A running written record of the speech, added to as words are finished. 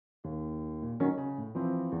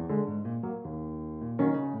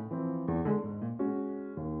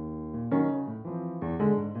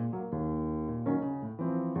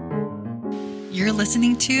You're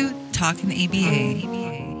listening to Talkin' ABA.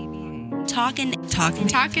 Talkin'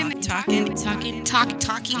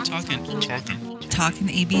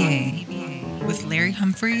 ABA with Larry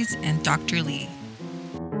Humphreys and Dr. Lee.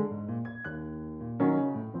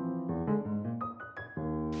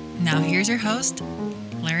 Now here's your host,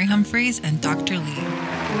 Larry Humphreys and Dr. Lee.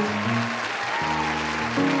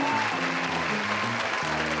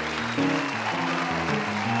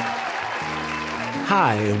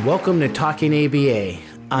 Hi, and welcome to Talking ABA.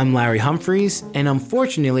 I'm Larry Humphreys, and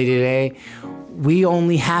unfortunately today, we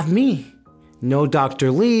only have me. No Dr.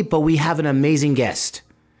 Lee, but we have an amazing guest.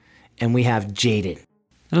 And we have Jaden.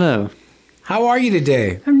 Hello. How are you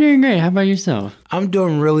today? I'm doing great. How about yourself? I'm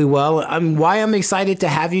doing really well. Why I'm excited to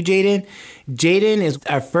have you, Jaden? Jaden is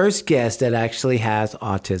our first guest that actually has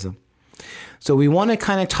autism. So we want to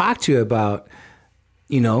kind of talk to you about,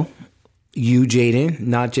 you, Jaden,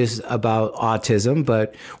 not just about autism,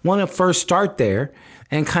 but want to first start there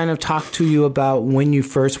and kind of talk to you about when you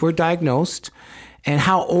first were diagnosed and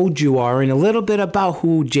how old you are and a little bit about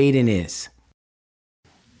who Jaden is.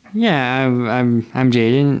 Yeah, I'm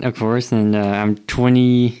Jaden, of course, and I'm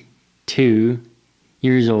 22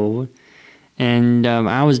 years old, and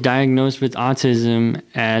I was diagnosed with autism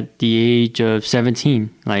at the age of 17,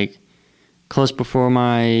 like close before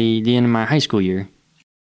the end of my high school year.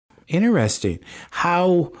 Interesting.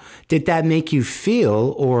 How did that make you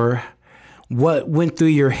feel, or what went through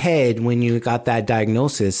your head when you got that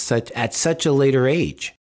diagnosis at such a later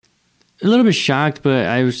age? A little bit shocked, but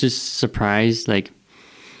I was just surprised. Like,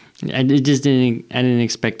 I didn't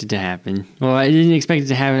expect it to happen. Well, I didn't expect it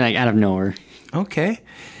to happen like out of nowhere. Okay.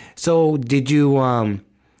 So did you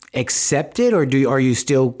accept it, or are you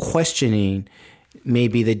still questioning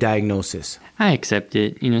maybe the diagnosis? I accept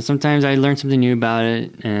it. Sometimes I learn something new about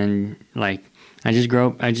it, and like I just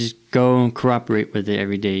go and cooperate with it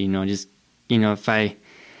every day. If I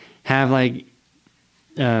have like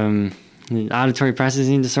auditory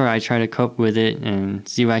processing disorder, I try to cope with it and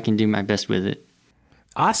see what I can do my best with it.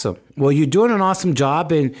 Awesome. Well, you're doing an awesome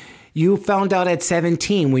job, and you found out at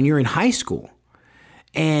 17 when you're in high school.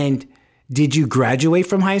 And did you graduate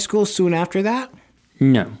from high school soon after that?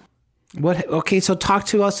 No. What? Okay, so talk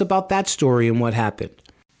to us about that story and what happened.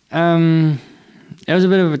 It was a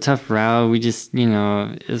bit of a tough route. We just,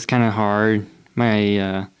 it was kind of hard.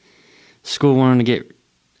 My school wanted to get,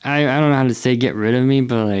 I don't know how to say get rid of me,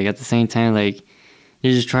 but like at the same time, like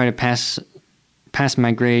they just try to pass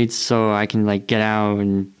my grades so I can like get out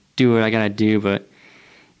and do what I gotta do. But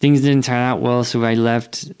things didn't turn out well, so I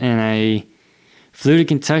left and I flew to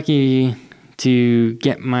Kentucky to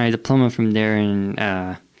get my diploma from there, and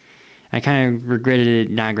I kind of regretted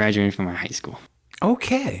it not graduating from my high school.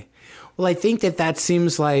 Okay. Well, I think that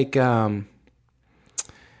seems like an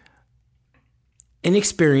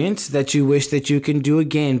experience that you wish that you can do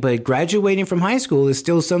again, but graduating from high school is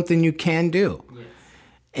still something you can do. Yes.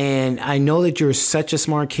 And I know that you're such a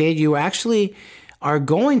smart kid. You actually are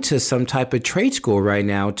going to some type of trade school right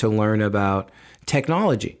now to learn about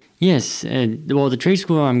technology. Yes. Well, the trade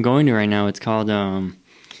school I'm going to right now, it's called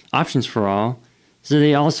Options for All. So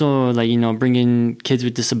they also bring in kids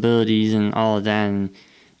with disabilities and all of that, and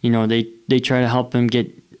they try to help them get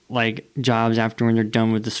like jobs after when they're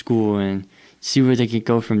done with the school and see where they could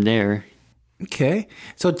go from there. Okay,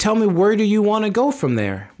 so tell me, where do you want to go from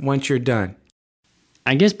there once you're done?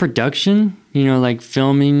 I guess production, like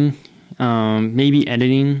filming, maybe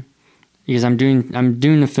editing, because I'm doing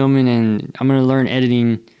the filming and I'm gonna learn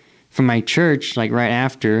editing from my church like right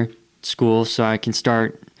after school, so I can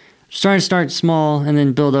start small and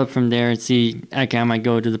then build up from there and see, okay, I might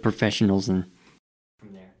go to the professionals and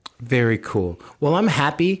from there. Very cool. Well, I'm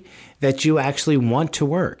happy that you actually want to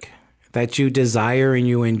work, that you desire and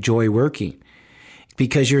you enjoy working,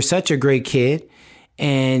 because you're such a great kid,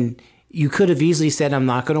 and you could have easily said, I'm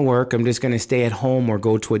not going to work, I'm just going to stay at home or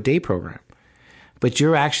go to a day program. But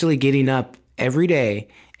you're actually getting up every day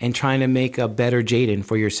and trying to make a better Jaden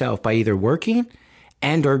for yourself by either working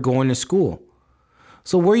and or going to school.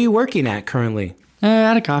 So where are you working at currently?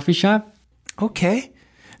 At a coffee shop. Okay.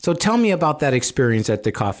 So tell me about that experience at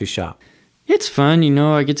the coffee shop. It's fun,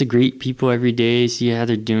 I get to greet people every day, see how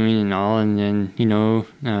they're doing and all, and then,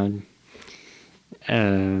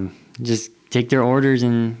 just take their orders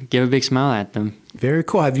and give a big smile at them. Very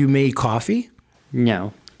cool. Have you made coffee?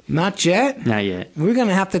 No. Not yet? Not yet. We're going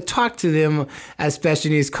to have to talk to them at Special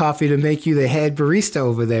Needs Coffee to make you the head barista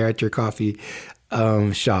over there at your coffee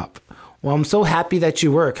shop. Well, I'm so happy that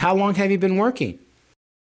you work. How long have you been working?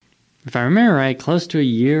 If I remember right, close to a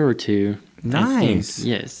year or two. Nice.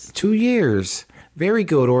 Yes. 2 years. Very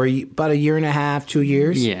good. Or about a year and a half, 2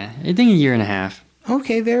 years? Yeah, I think a year and a half.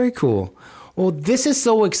 Okay, very cool. Well, this is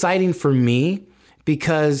so exciting for me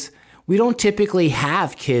because we don't typically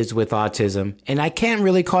have kids with autism. And I can't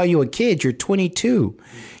really call you a kid. You're 22.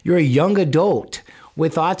 You're a young adult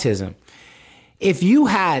with autism. If you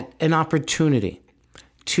had an opportunity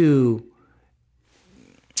to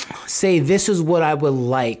say, this is what I would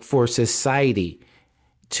like for society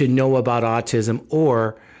to know about autism,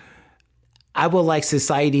 or I would like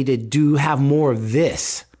society to have more of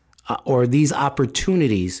this or these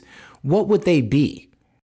opportunities, what would they be?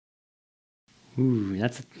 Ooh,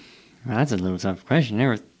 that's a little tough question. I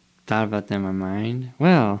never thought about that in my mind.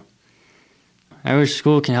 Well, I wish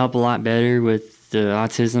school can help a lot better with the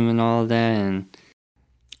autism and all of that.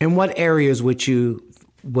 And what areas would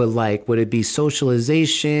like? Would it be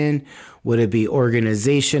socialization? Would it be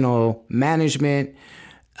organizational management?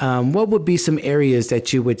 What would be some areas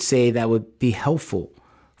that you would say that would be helpful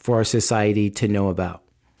for our society to know about?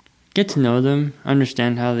 Get to know them,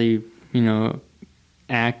 understand how they,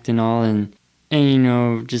 act and all, and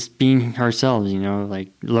just being ourselves, like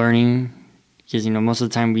learning, because, most of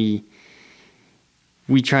the time we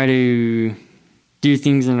try to do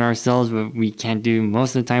things in ourselves, but we can't do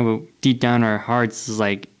most of the time, but deep down our hearts is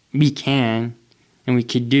like, we can, and we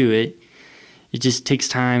could do it. It just takes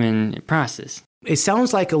time and process. It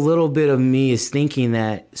sounds like a little bit of me is thinking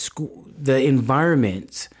that the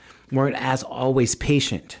environments weren't as always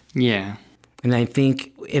patient. Yeah. And I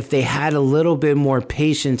think if they had a little bit more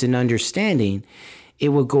patience and understanding, it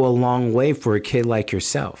would go a long way for a kid like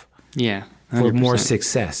yourself. Yeah. 100%. For more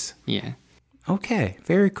success. Yeah. Okay,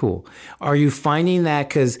 very cool. Are you finding that,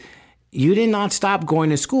 because you did not stop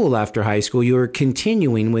going to school after high school, you were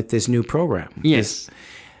continuing with this new program? Yes.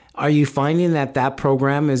 Are you finding that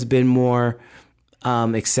program has been more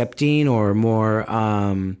accepting or more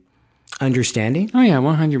understanding? Oh, yeah,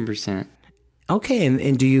 100%. Okay,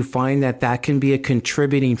 and do you find that can be a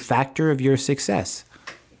contributing factor of your success?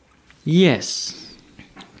 Yes.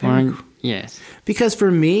 Yes. Because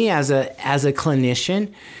for me, as a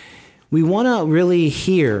clinician, we want to really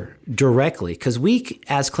hear directly, because we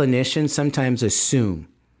as clinicians sometimes assume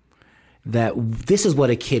that this is what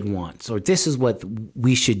a kid wants or this is what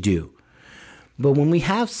we should do. But when we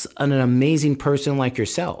have an amazing person like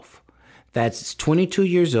yourself that's 22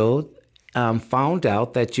 years old, found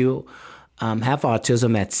out that you have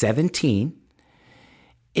autism at 17,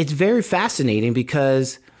 it's very fascinating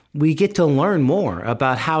because we get to learn more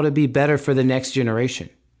about how to be better for the next generation,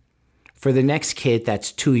 for the next kid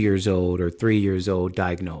that's 2 years old or 3 years old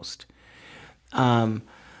diagnosed. Tell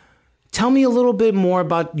me a little bit more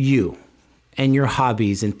about you and your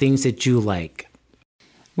hobbies and things that you like.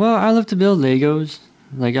 Well, I love to build Legos.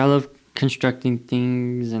 Like, I love constructing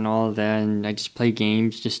things and all of that, and I just play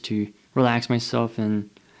games just to relax myself and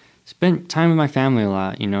spend time with my family a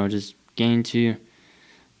lot, just getting to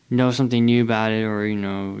know something new about it, or,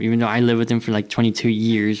 even though I live with them for like 22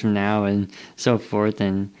 years from now and so forth.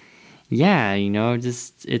 And yeah,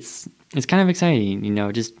 just it's kind of exciting,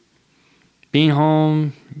 just being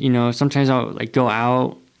home, sometimes I'll like go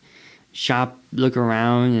out, shop, look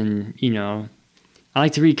around, and, I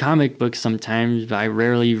like to read comic books sometimes, but I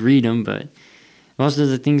rarely read them. But most of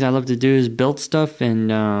the things I love to do is build stuff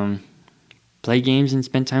and play games and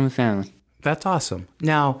spend time with family. That's awesome.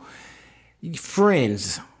 Now,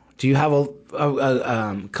 friends, do you have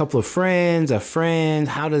a couple of friends, a friend?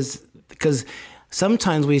 Because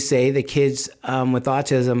sometimes we say the kids with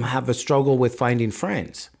autism have a struggle with finding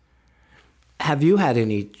friends. Have you had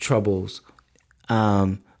any troubles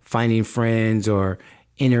finding friends or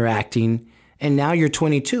interacting? And now you're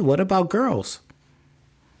 22. What about girls?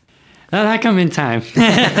 That come in time.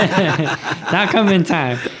 That come in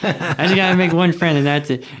time. I just gotta make one friend and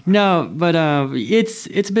that's it. No, but it's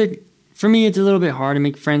a bit, for me, it's a little bit hard to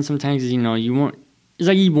make friends sometimes. You want, it's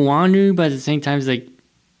like you want to, but at the same time, it's like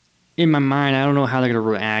in my mind, I don't know how they're gonna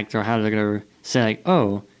react or how they're gonna say like,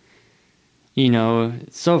 oh,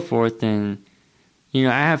 so forth. And I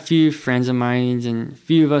have few friends of mine, and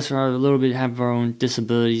few of us are a little bit have our own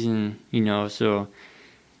disabilities, and so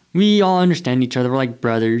we all understand each other. We're like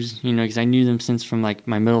brothers, because I knew them since from like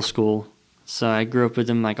my middle school. So I grew up with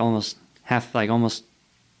them like almost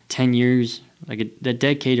 10 years, like a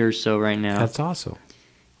decade or so right now. That's awesome.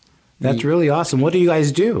 That's really awesome. What do you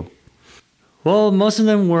guys do? Well, most of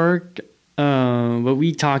them work, but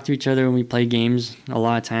we talk to each other when we play games a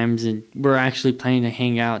lot of times, and we're actually planning to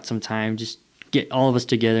hang out sometime, just get all of us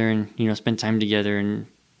together and, spend time together and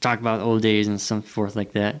talk about old days and so forth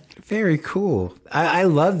like that. Very cool. I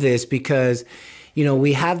love this because,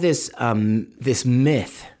 we have this this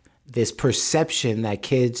myth, this perception that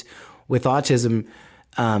kids with autism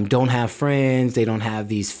don't have friends, they don't have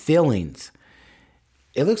these feelings.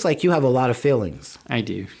 It looks like you have a lot of feelings. I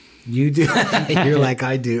do. You do. You're like,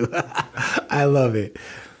 I do. I love it.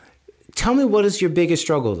 Tell me, what is your biggest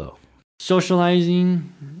struggle, though?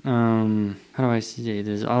 Socializing. How do I say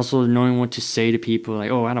this? Also knowing what to say to people,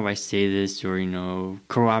 like, oh, how do I say this? Or,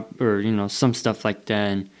 co-op, or, some stuff like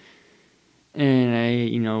that. And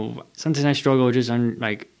I, sometimes I struggle just on,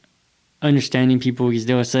 like, understanding people because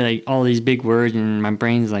they'll say, like, all these big words and my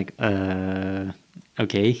brain's like,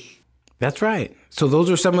 okay. That's right. So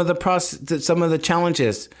those are some of the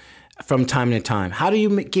challenges from time to time. How do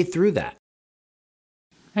you get through that?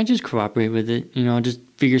 I just cooperate with it, just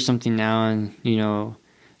figure something out, and,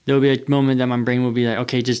 there'll be a moment that my brain will be like,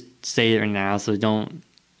 okay, just say it right now, so don't,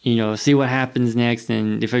 see what happens next,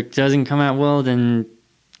 and if it doesn't come out well, then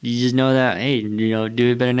you just know that, hey,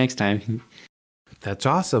 do it better next time. That's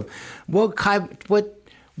awesome. Well, Kai, what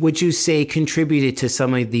would you say contributed to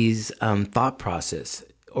some of these thought process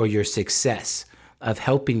or your success of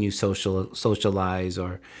helping you socialize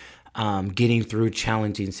or getting through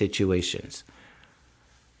challenging situations?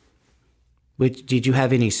 Did you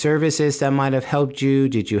have any services that might have helped you?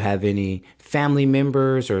 Did you have any family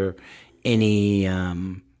members or any,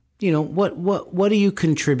 what do you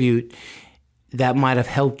contribute that might have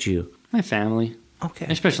helped you? My family. Okay.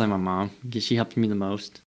 Especially my mom, because she helped me the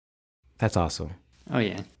most. That's awesome. Oh,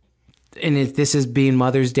 yeah. And this is being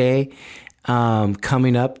Mother's Day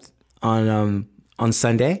coming up on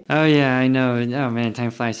Sunday. Oh, yeah, I know. Oh, man,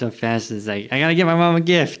 time flies so fast. It's like, I got to get my mom a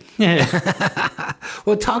gift.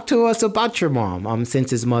 Well, talk to us about your mom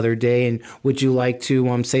since it's Mother's Day. And would you like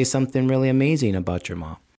to say something really amazing about your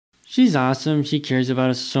mom? She's awesome. She cares about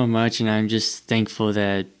us so much. And I'm just thankful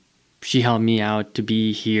that she helped me out to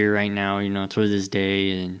be here right now, to this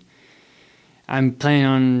day. And I'm planning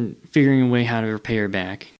on figuring a way how to repay her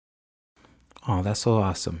back. Oh, that's so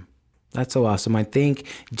awesome. That's so awesome. I think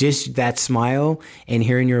just that smile and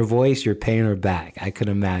hearing your voice, you're paying her back. I could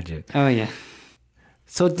imagine. Oh, yeah.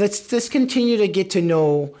 So let's continue to get to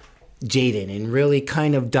know Jaden and really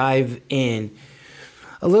kind of dive in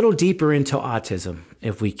a little deeper into autism,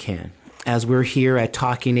 if we can, as we're here at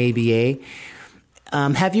Talking ABA.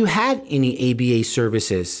 Have you had any ABA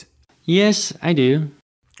services? Yes, I do.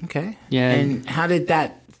 Okay. Yeah. And how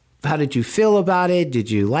did you feel about it?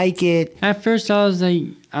 Did you like it? At first, I was like,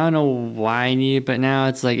 I don't know why I need it, but now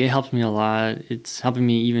it's like, it helps me a lot. It's helping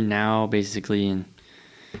me even now, basically, and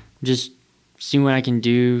just seeing what I can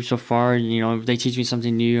do so far. If they teach me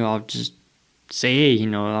something new, I'll just say, hey,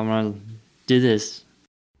 I'm going to do this.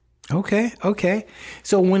 Okay.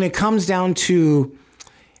 So when it comes down to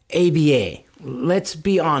ABA, let's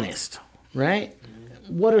be honest, right?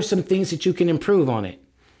 What are some things that you can improve on it?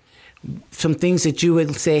 Some things that you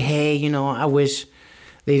would say, hey, I wish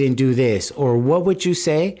they didn't do this. Or what would you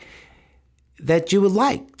say that you would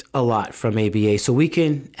like a lot from ABA so we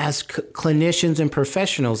can, as clinicians and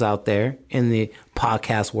professionals out there in the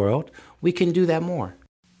podcast world, we can do that more?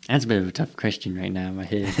 That's a bit of a tough question right now in my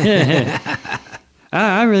head.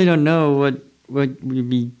 I really don't know what would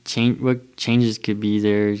be what changes could be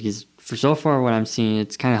there, because for so far what I'm seeing,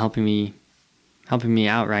 it's kind of helping me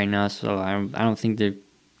out right now. So I don't think there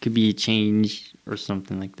could be a change or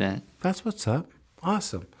something like that. That's what's up.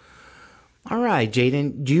 Awesome. All right,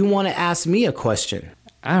 Jaden, do you want to ask me a question?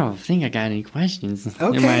 I don't think I got any questions in my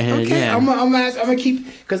Okay. head. Yeah. I'm gonna keep,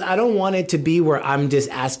 because I don't want it to be where I'm just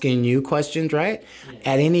asking you questions, right?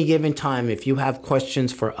 Yeah. At any given time, if you have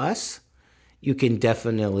questions for us, you can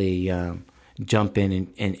definitely jump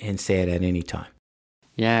in and say it at any time.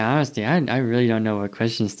 Yeah, honestly, I really don't know what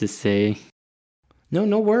questions to say.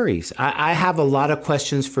 No worries. I have a lot of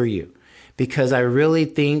questions for you because I really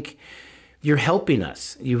think you're helping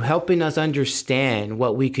us. You're helping us understand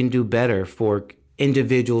what we can do better for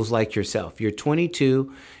individuals like yourself. You're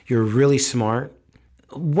 22. You're really smart.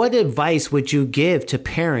 What advice would you give to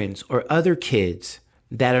parents or other kids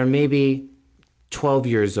that are maybe 12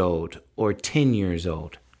 years old or 10 years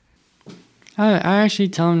old? I actually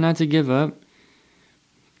tell them not to give up.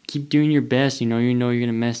 Keep doing your best. You're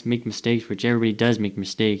gonna make mistakes, which everybody does make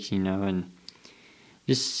mistakes. And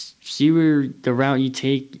just see where the route you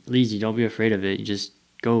take leads you. Don't be afraid of it. You just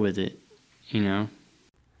go with it.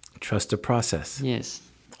 Trust the process. Yes.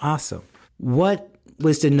 Awesome. What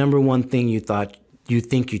was the number one thing you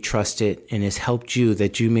think you trusted and has helped you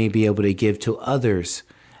that you may be able to give to others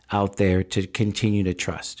out there to continue to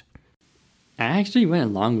trust? I actually went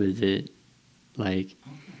along with it. Like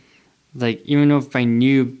even though if I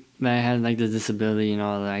knew that I had the disability and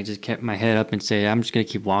all that, I just kept my head up and said, I'm just going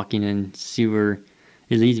to keep walking and see where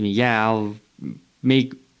it leads me. Yeah, I'll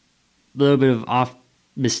make a little bit of off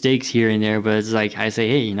mistakes here and there, but it's like I say,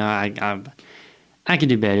 hey, I can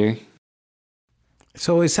do better.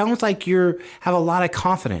 So it sounds like have a lot of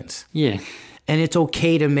confidence. Yeah. And it's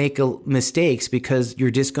okay to make mistakes because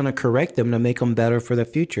you're just going to correct them to make them better for the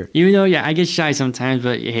future. Even though, yeah, I get shy sometimes,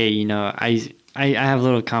 but hey, I have a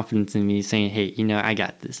little confidence in me saying, hey, I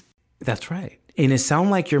got this. That's right. And it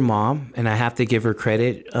sounds like your mom, and I have to give her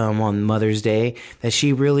credit on Mother's Day, that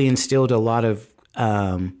she really instilled a lot of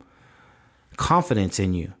confidence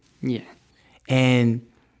in you. Yeah. And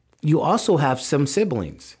you also have some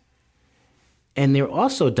siblings, and they're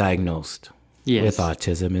also diagnosed with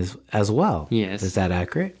autism as well. Yes. Is that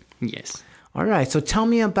accurate? Yes. All right. So tell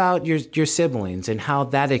me about your siblings and how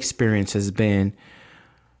that experience has been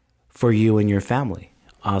for you and your family.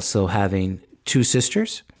 Also having 2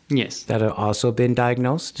 sisters Yes. that have also been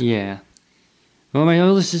diagnosed. Yeah. Well, my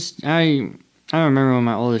older sister, I don't remember when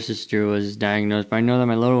my older sister was diagnosed, but I know that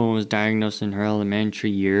my little one was diagnosed in her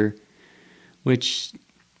elementary year, which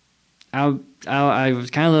I was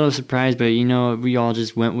kind of a little surprised, but we all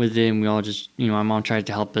just went with it, and we all just, my mom tried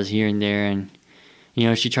to help us here and there, and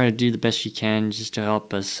she tried to do the best she can just to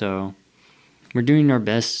help us. So we're doing our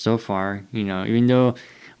best so far, even though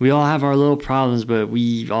we all have our little problems, but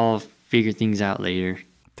we all figure things out later.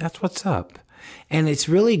 That's what's up. And it's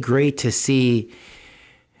really great to see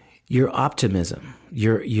your optimism,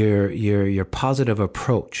 your positive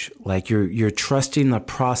approach. Like you're trusting the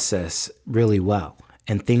process really well,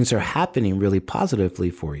 and things are happening really positively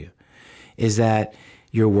for you. Is that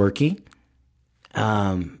you're working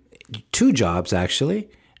 2 jobs actually.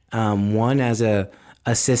 One as a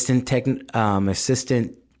assistant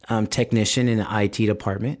technician in the IT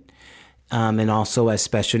department, and also as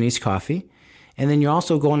Special Needs Coffee. And then you're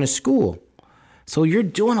also going to school. So you're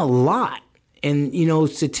doing a lot. And,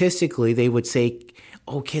 statistically, they would say,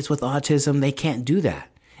 oh, kids with autism, they can't do that.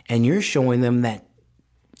 And you're showing them that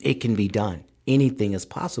it can be done. Anything is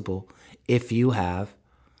possible if you have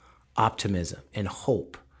optimism and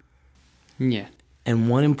hope. Yeah. And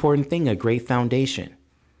one important thing, a great foundation.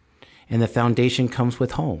 And the foundation comes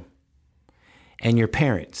with home and your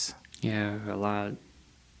parents. Yeah, a lot.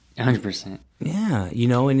 100%. Yeah,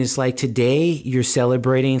 and it's like today you're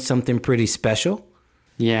celebrating something pretty special.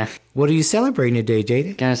 Yeah. What are you celebrating today,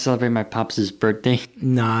 Jaden? Gonna celebrate my pops' birthday.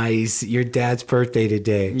 Nice. Your dad's birthday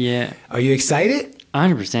today. Yeah. Are you excited?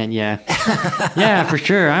 100%, yeah. Yeah, for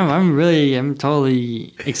sure. I'm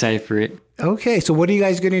totally excited for it. Okay, so what are you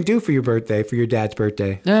guys going to do for your dad's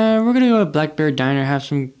birthday? We're gonna go to Black Bear Diner,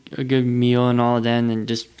 have a good meal and all of that, and then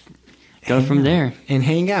just go from there. And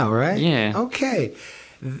hang out, right? Yeah. Okay.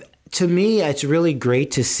 To me, it's really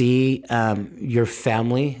great to see your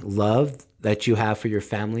family love that you have for your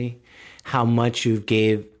family, how much you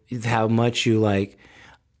give them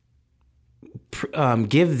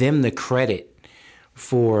the credit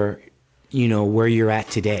for, where you're at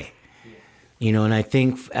today. And I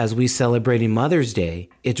think as we celebrating Mother's Day,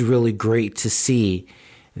 it's really great to see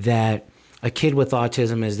that a kid with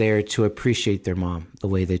autism is there to appreciate their mom the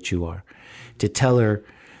way that you are, to tell her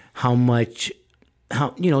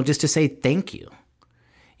just to say thank you.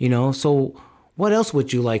 So what else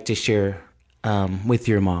would you like to share with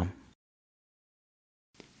your mom?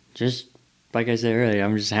 Just like I said earlier,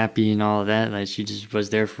 I'm just happy and all of that. Like she just was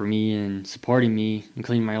there for me and supporting me,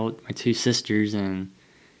 including my 2 sisters, and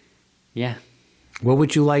yeah. What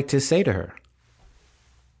would you like to say to her?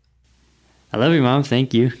 I love you, Mom.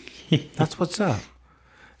 Thank you. That's what's up.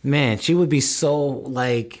 Man, she would be so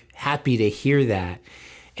happy to hear that.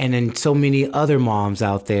 And then so many other moms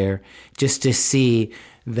out there just to see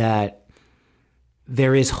that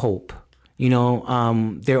there is hope.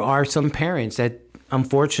 There are some parents that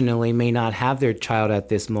unfortunately may not have their child at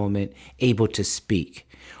this moment able to speak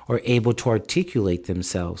or able to articulate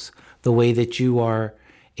themselves the way that you are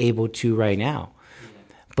able to right now.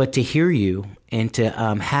 But to hear you and to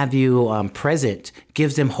have you present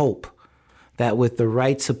gives them hope that with the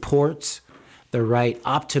right supports, the right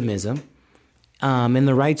optimism, and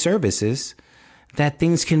the right services, that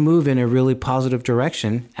things can move in a really positive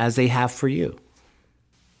direction as they have for you.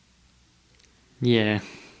 Yeah.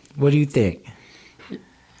 What do you think?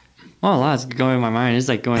 Well, a lot's going in my mind. It's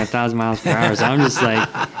like going 1,000 miles per hour. So I'm just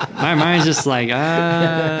my mind's just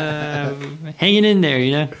hanging in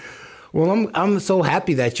there, Well, I'm so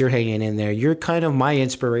happy that you're hanging in there. You're kind of my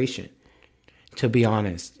inspiration, to be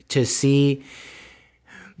honest, to see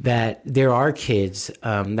that there are kids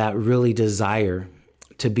that really desire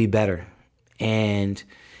to be better. And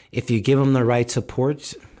if you give them the right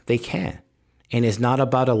supports, they can. And it's not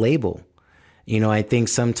about a label. I think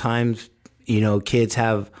sometimes, kids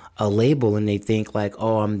have a label and they think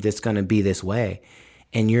I'm just going to be this way.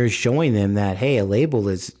 And you're showing them that, hey, a label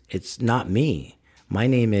it's not me. My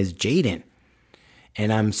name is Jaden.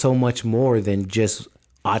 And I'm so much more than just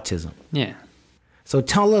autism. Yeah. So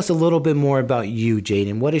tell us a little bit more about you,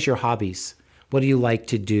 Jaden. What is your hobbies? What do you like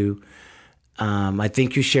to do? I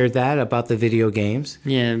think you shared that about the video games.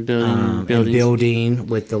 Yeah, building. And building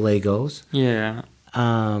with the Legos. Yeah.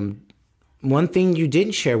 One thing you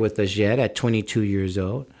didn't share with us yet at 22 years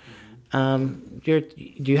old, do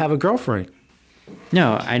you have a girlfriend?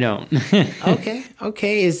 No, I don't.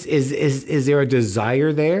 Okay. Is there a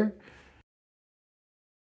desire there?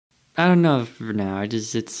 I don't know for now.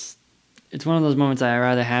 It's one of those moments I'd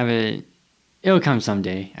rather have it. It'll come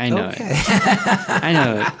someday. I know it. I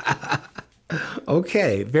know it.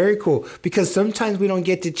 Okay, very cool. Because sometimes we don't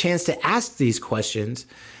get the chance to ask these questions.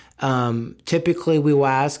 Typically, we will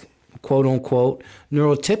ask, quote unquote,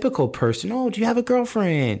 neurotypical person, oh, do you have a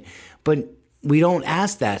girlfriend? But we don't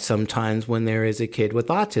ask that sometimes when there is a kid with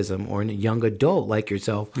autism or a young adult like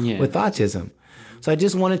yourself with autism. So I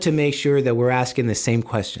just wanted to make sure that we're asking the same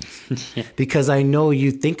questions because I know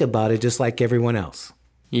you think about it just like everyone else.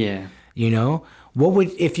 Yeah. You know, what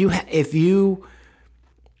would if you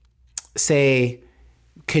say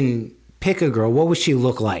can pick a girl, what would she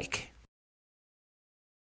look like?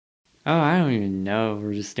 Oh, I don't even know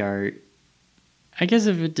where to start. I guess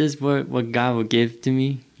if it is what God will give to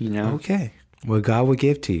me, you know. Okay. What God will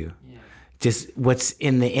give to you. Yeah. Just what's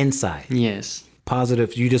in the inside. Yes.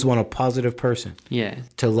 Positive. You just want a positive person. Yeah.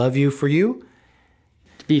 To love you for you?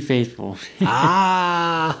 To be faithful.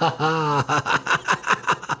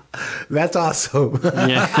 That's awesome.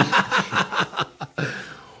 Yeah.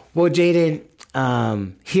 Well, Jaden,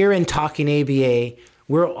 here in Talking ABA,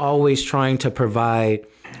 we're always trying to provide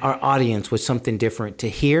our audience with something different to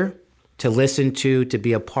hear, to listen to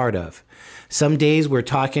be a part of. Some days we're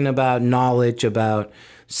talking about knowledge about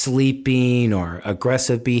sleeping or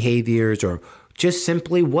aggressive behaviors or just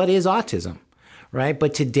simply what is autism, right?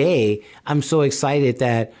 But today I'm so excited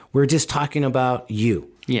that we're just talking about you.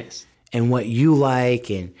 Yes. And what you like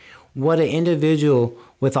and what an individual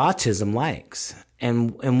with autism likes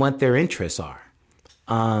and what their interests are.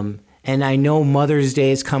 And I know Mother's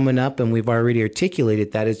Day is coming up and we've already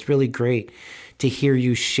articulated that. It's really great to hear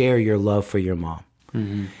you share your love for your mom.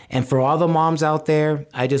 Mm-hmm. And for all the moms out there,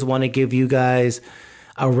 I just want to give you guys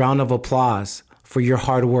a round of applause for your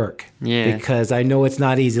hard work. Yeah. Because I know it's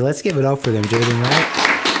not easy. Let's give it up for them, Jaden, right?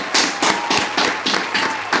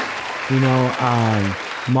 You know,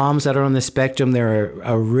 moms that are on the spectrum, there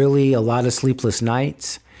are really a lot of sleepless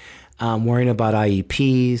nights, worrying about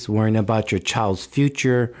IEPs, worrying about your child's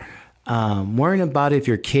future, worrying about if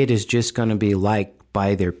your kid is just going to be liked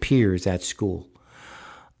by their peers at school.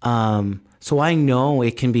 So I know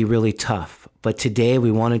it can be really tough, but today we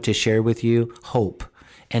wanted to share with you hope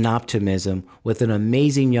and optimism with an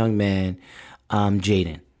amazing young man,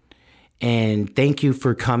 Jaden. And thank you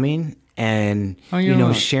for coming and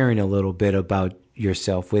sharing a little bit about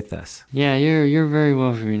yourself with us. Yeah, you're very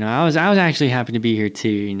welcome. You know, I was actually happy to be here too.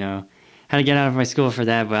 You know, had to get out of my school for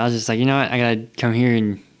that, but I was just like, you know what, I gotta come here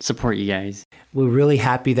and support you guys. We're really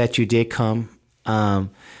happy that you did come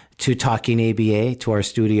to Talking ABA, to our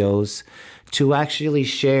studios, to actually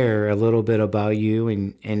share a little bit about you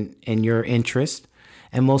and your interest,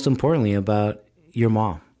 and most importantly about your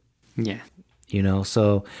mom. Yeah. You know,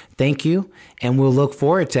 so thank you, and we'll look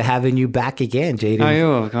forward to having you back again, Jaden. Oh, you're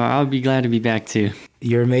welcome. I'll be glad to be back too.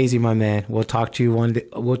 You're amazing, my man. We'll talk to you one day.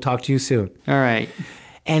 We'll talk to you soon. All right.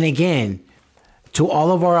 And again, to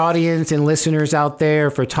all of our audience and listeners out there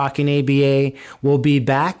for Talking ABA, we'll be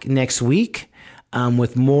back next week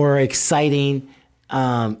with more exciting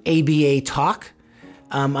ABA talk.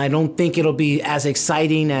 I don't think it'll be as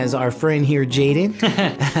exciting as our friend here, Jaden.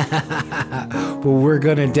 But we're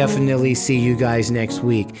going to definitely see you guys next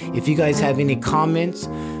week. If you guys have any comments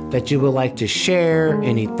that you would like to share,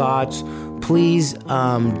 any thoughts, please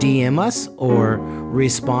DM us or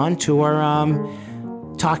respond to our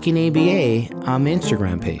Talking ABA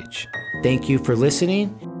Instagram page. Thank you for listening.